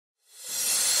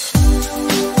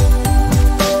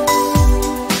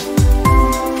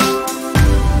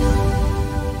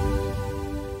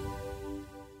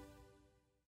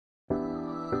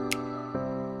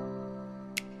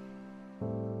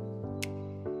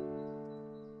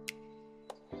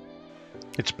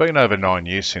It's been over 9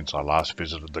 years since I last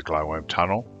visited the glowworm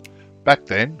tunnel. Back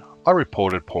then, I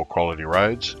reported poor quality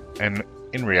roads, and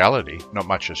in reality, not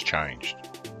much has changed.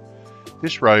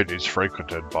 This road is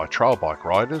frequented by trail bike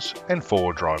riders and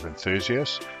four-wheel drive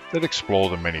enthusiasts that explore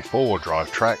the many four-wheel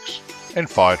drive tracks and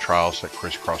fire trails that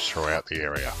crisscross throughout the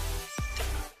area.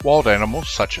 Wild animals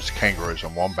such as kangaroos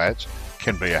and wombats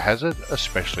can be a hazard,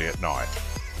 especially at night.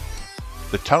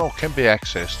 The tunnel can be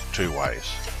accessed two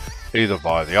ways, either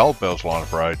via the Old Bells line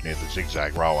of road near the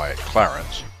Zigzag Railway at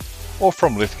Clarence, or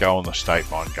from Lithgow on the State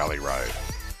Mine Gully Road.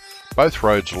 Both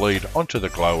roads lead onto the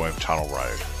Glowworm Tunnel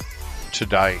Road.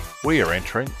 Today, we are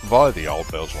entering via the Old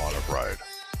Bells line of road.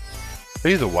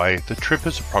 Either way, the trip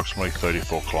is approximately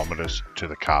 34 kilometres to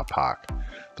the car park.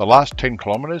 The last 10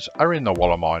 kilometres are in the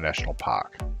Wallamai National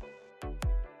Park.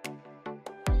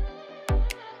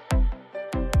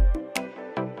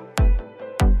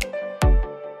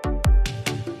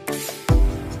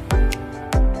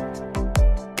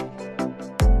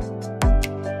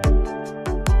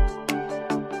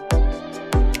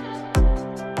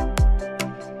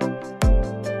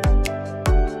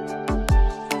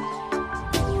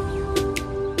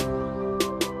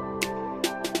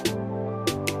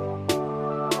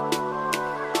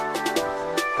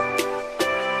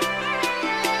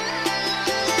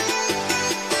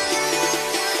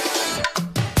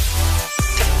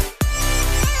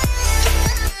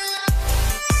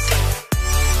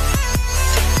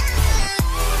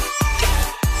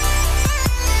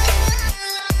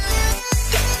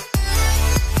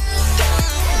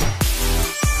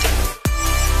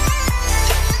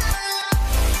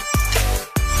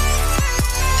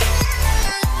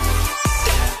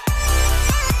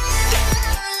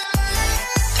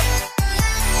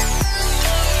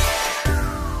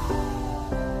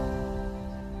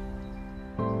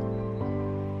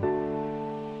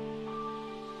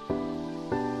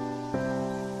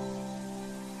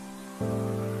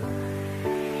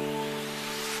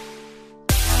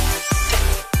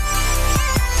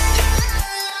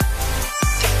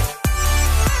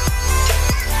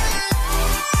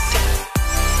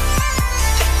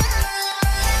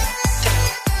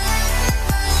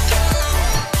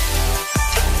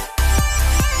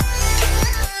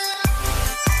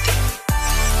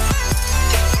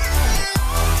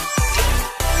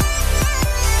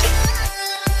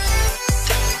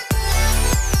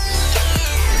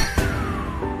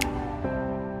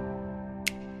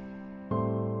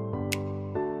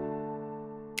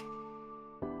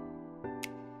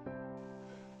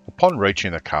 Upon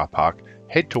reaching the car park,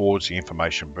 head towards the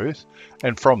information booth,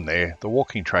 and from there the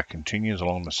walking track continues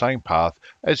along the same path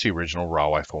as the original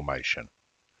railway formation.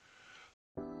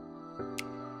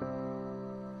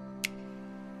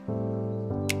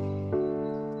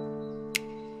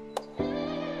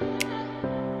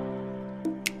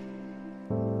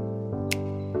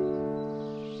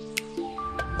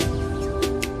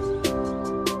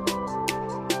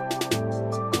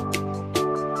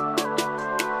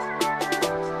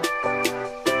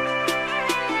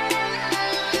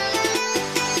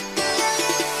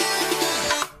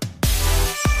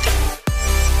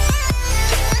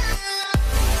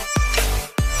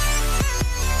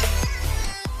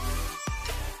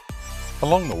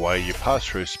 Along the way you pass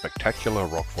through spectacular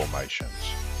rock formations.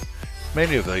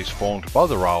 Many of these formed by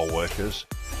the rail workers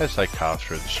as they carve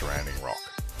through the surrounding rock.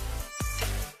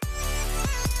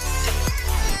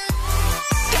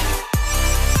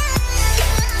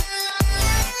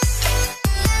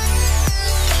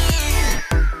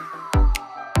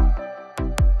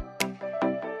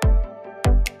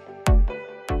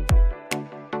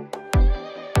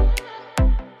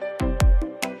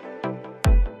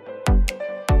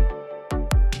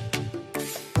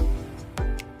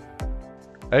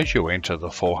 As you enter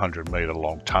the 400 metre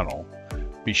long tunnel,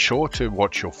 be sure to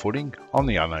watch your footing on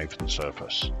the uneven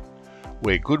surface.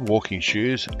 Wear good walking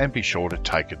shoes and be sure to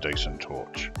take a decent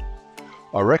torch.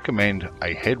 I recommend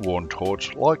a head-worn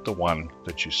torch like the one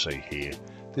that you see here.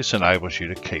 This enables you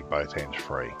to keep both ends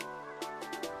free.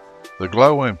 The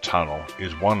Glowworm Tunnel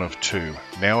is one of two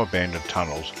now abandoned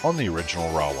tunnels on the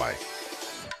original railway.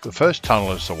 The first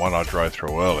tunnel is the one I drove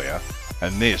through earlier,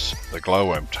 and this, the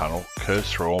Glowworm Tunnel,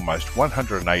 curves through almost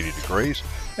 180 degrees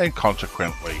and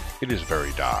consequently it is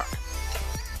very dark.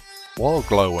 While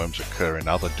glowworms occur in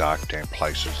other dark damp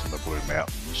places in the Blue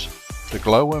Mountains, the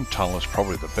Glowworm Tunnel is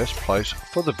probably the best place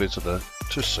for the visitor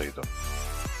to see them.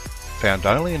 Found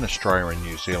only in Australia and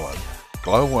New Zealand,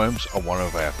 glowworms are one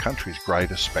of our country's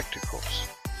greatest spectacles.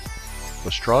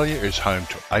 Australia is home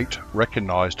to 8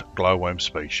 recognised glowworm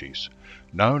species,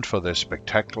 known for their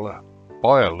spectacular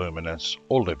bioluminescence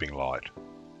or living light.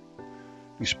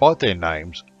 Despite their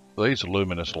names, these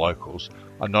luminous locals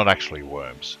are not actually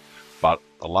worms, but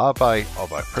the larvae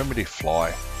of a primitive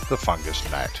fly, the fungus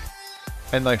gnat,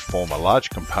 and they form a large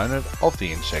component of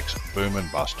the insect's boom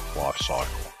and bust life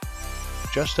cycle.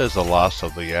 Just as the last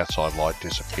of the outside light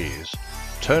disappears,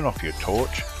 turn off your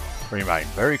torch, remain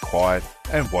very quiet,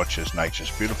 and watch as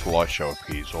nature's beautiful light show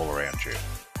appears all around you.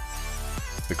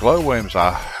 The glowworms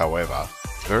are, however,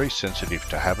 very sensitive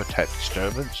to habitat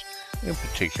disturbance, in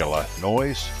particular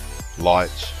noise,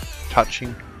 lights,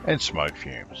 touching, and smoke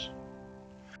fumes.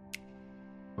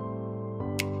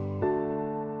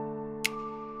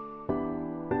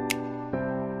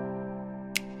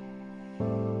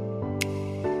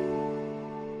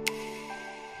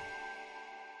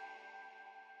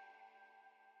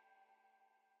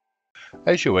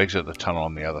 As you exit the tunnel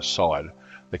on the other side,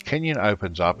 the canyon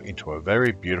opens up into a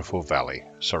very beautiful valley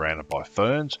surrounded by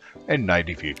ferns and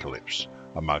native eucalypts,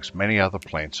 amongst many other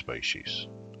plant species.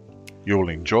 You will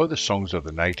enjoy the songs of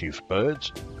the native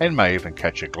birds and may even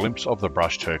catch a glimpse of the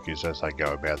brush turkeys as they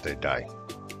go about their day.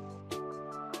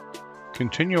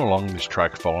 Continue along this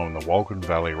track following the Walgan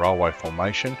Valley Railway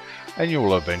formation and you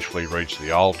will eventually reach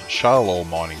the old shale oil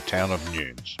mining town of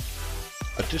Newnes,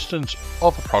 a distance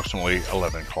of approximately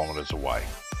 11 kilometres away.